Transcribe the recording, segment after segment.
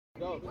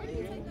Go.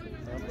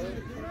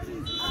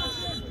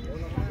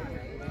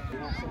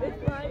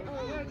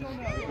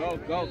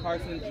 Go,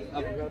 Carson.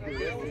 Up.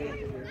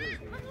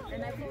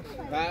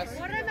 Pass.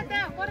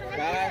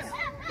 Pass.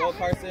 Go,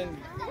 Carson.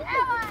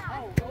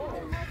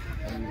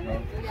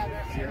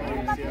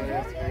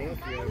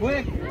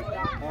 Quick.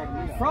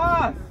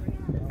 Cross.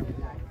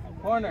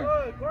 Corner.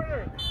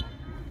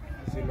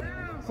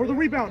 For the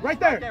rebound, right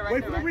there. Right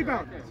Wait for the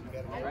rebound.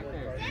 Right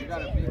there. You got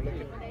to beat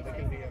it.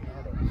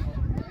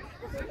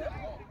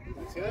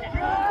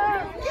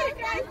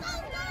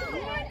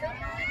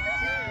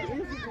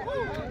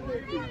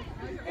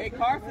 Hey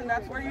Carson,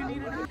 that's where you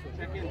needed it.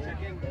 Check in.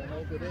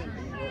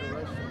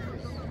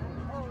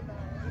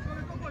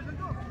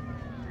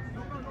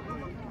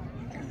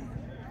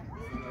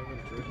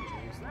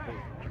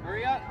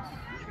 Hurry up.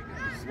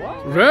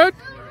 What? Red?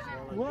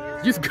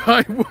 What? This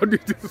guy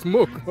wanted to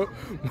smoke.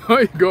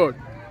 My God.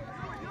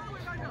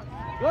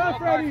 Go,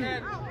 Freddy.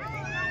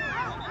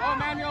 Go,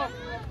 Manuel.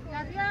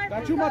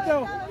 Got you,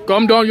 Mateo.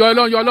 Calm down, you're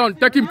alone.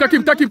 Take him. Good.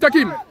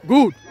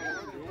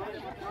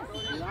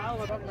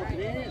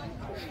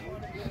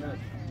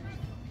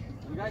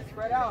 You guys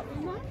spread out.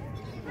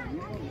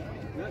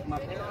 Good,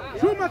 Mateo.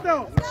 Shoot,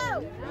 Mateo.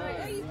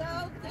 There you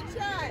go. Good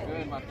shot.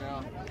 Good,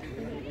 Mateo.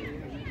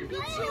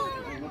 Good shoot.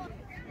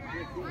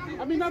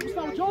 I mean, not to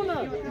stop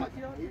Jonah.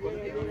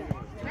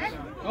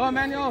 Go,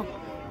 Emmanuel.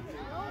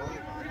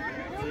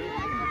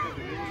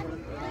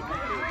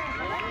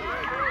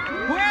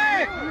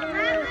 Quick!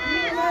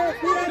 Go!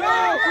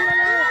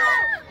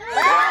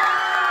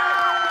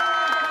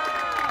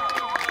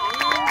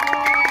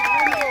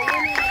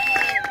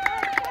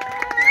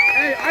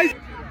 Hey, I.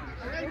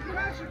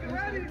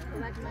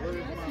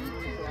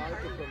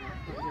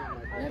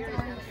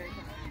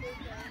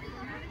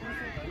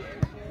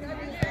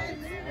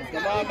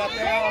 Come on,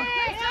 Mateo.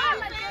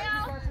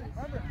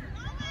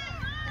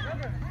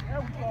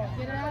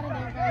 Get it out of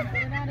there, guys.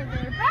 Get it out of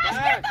there.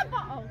 Get the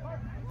ball.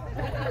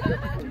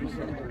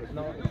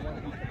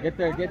 Get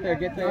there.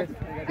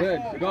 Good.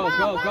 Go,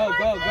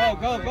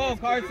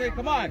 Carson.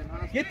 Come on.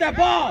 Get that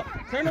ball.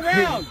 Turn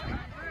around.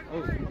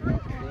 Oh.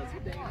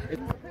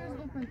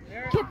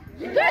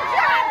 Good job,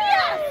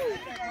 yes!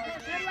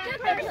 Get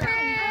the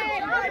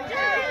save! Good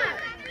job!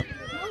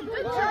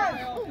 Good job!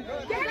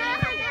 Get out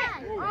of there!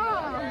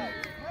 Oh!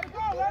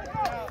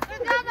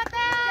 Good job,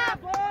 Mateo!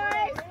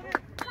 Boys!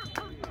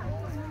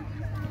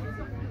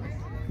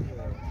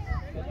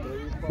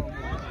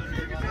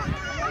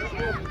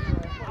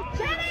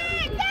 Stay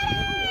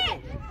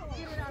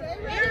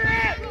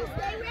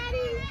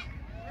ready!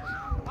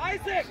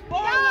 Isaac,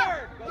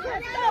 forward!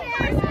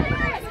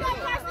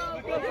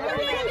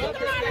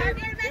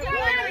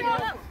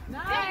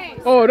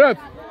 Oh, ref.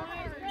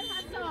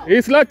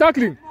 It's like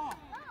tackling.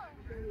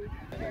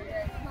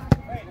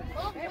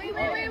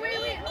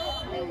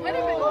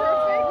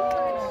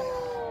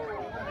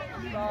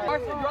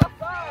 Carson, drop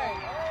side.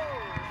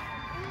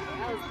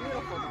 That was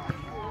beautiful.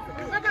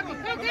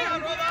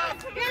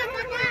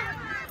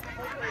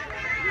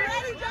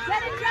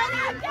 Get it,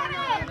 Jonah! Get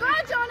it! Go,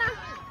 Jonah!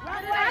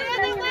 Run it out of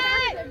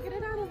there! Get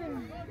it out of there!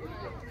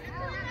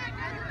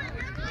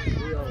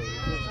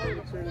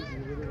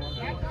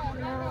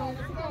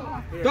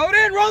 Throw it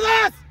in, roll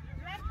us!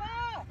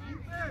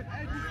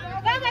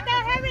 Go, Mateo,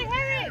 hurry!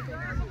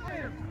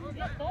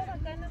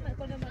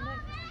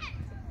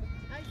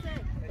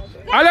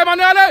 Allez,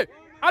 Manuel,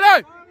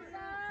 allez!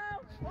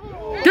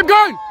 Keep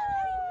going!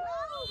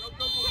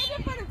 Take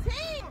it for the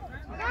team!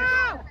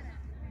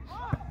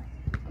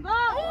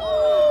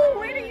 Go!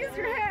 Way to use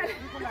your head!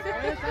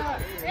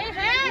 Hey,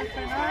 head!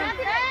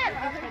 Head!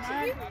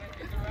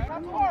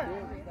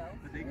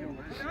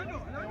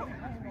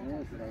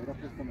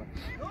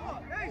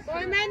 Go,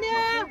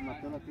 Emmanuel!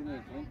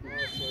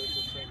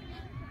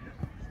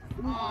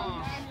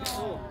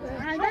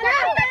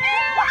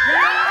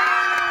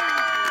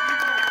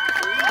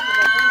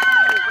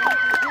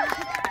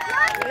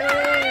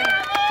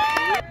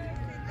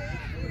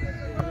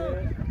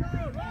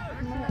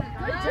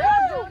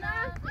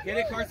 Get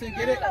it, Carson,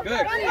 get it.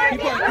 Good.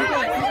 Keep going.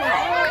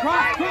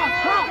 Cross.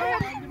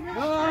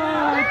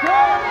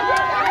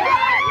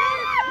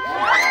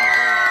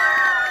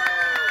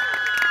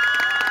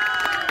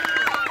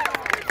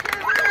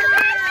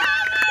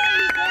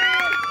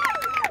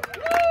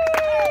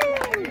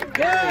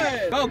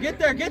 Good. Go, get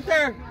there. Get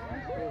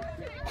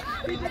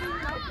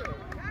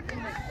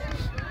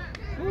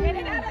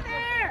it out of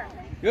there!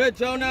 Good,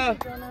 Jonah.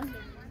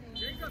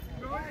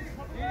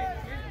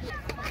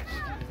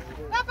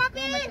 Go,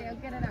 puppy!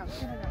 Get it out.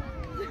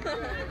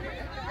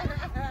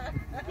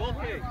 Goal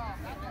kick.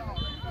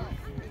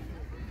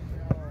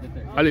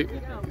 Allez,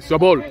 it's your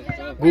ball. Good.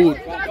 Go.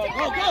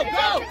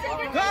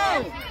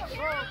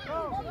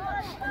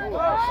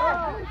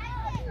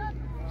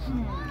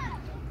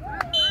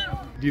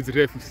 These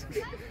refs.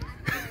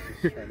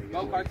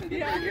 Go, Carson,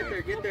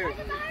 get there.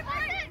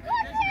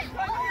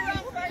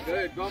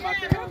 Good, go,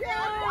 Mateo.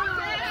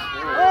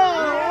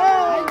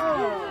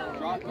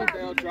 Drop,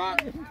 Mateo,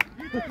 drop.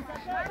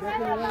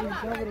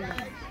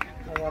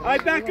 All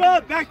right, back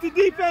up. Back to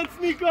defense,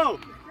 Nico.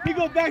 He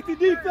go back to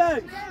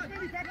defense.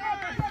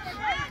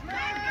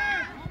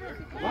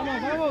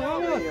 Vamos, vamos,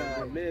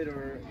 vamos. Mid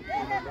or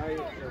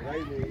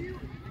right wing.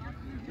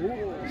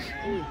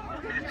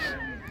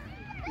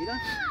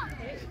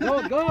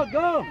 Go, go,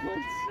 go.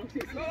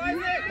 Go,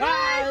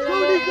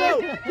 Nico.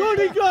 Go,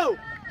 Nico.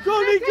 Go,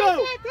 Nico.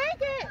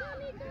 Take it.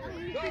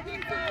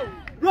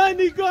 Run,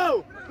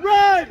 Nico.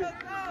 Run.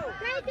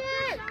 Take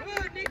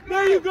it.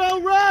 There you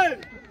go.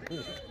 Run.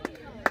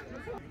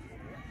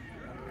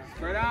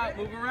 Spread out,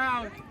 move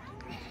around.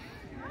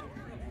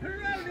 Turn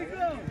around,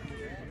 Nico.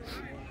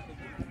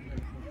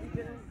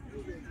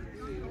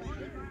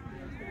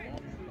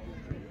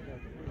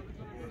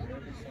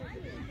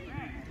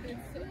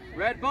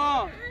 Red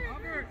ball.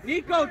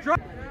 Nico, drop.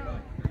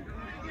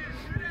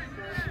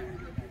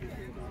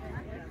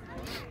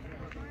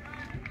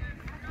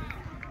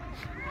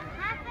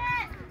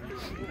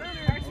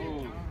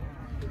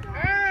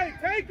 Hey,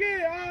 take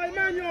it,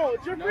 Emmanuel.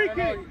 It's your free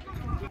kick.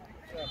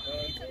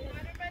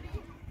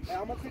 Hey,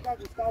 I'm gonna take out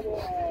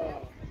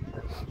Gustavo.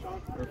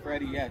 For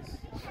Freddie, yes.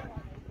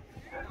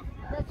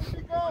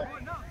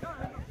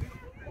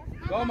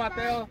 Go,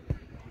 Mateo.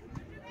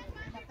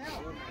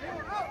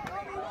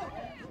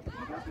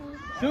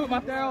 Shoot,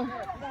 Mateo.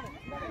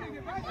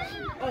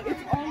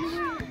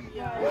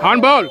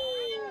 Handball.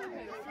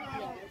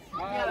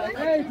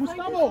 Hey,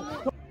 Gustavo.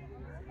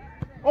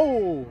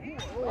 Oh.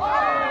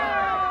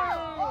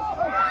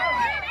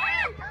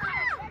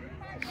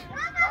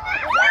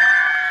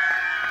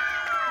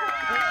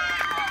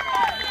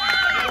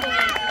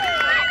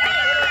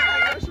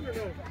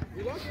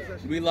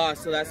 We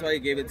lost, so that's why he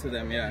gave it to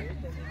them, yeah.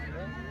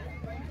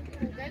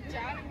 Good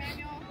job,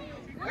 Emmanuel.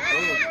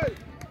 Oh.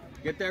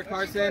 Get there,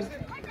 Carson.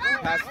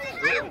 Pass.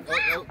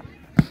 Oh.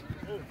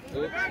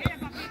 Go,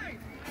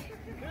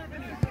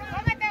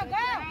 Mateo, go.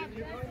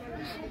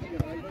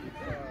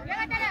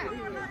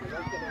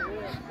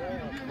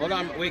 Hold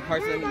on, wait,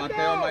 Carson.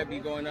 Mateo might be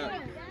going up.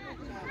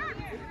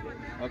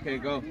 Okay,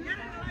 go.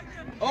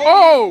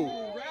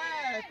 Oh!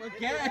 Ref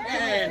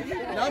again.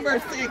 Number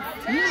 6.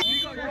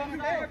 I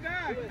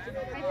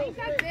think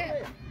that's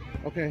it.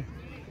 Okay.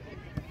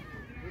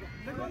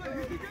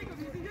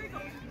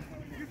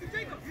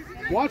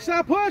 Watch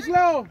that push,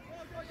 Leo.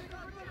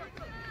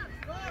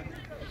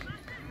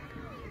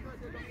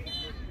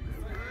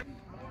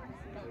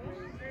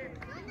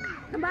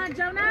 Come on,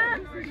 Jonah.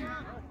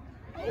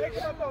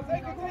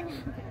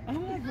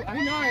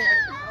 I know.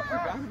 I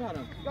forgot about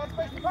him.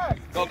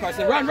 Go,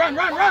 Carson. Run, run,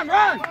 run, run,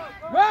 run!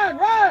 Run,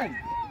 run!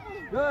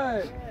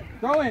 Good.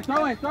 Throw in,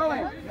 throw in, throw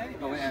in.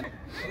 Go in.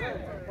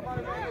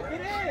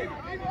 Get in!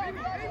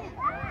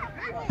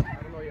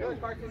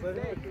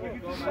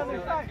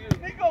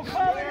 Nico,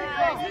 call it,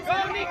 Nico. Go,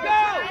 Nico!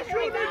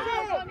 Shoot, Nico.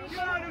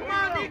 Come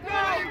on, Nico!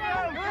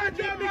 Good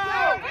job, Nico.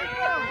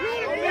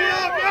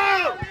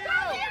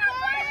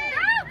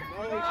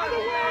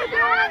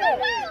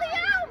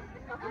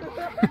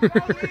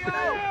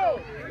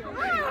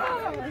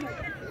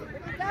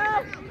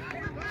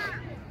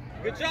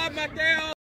 Good job, Mateo!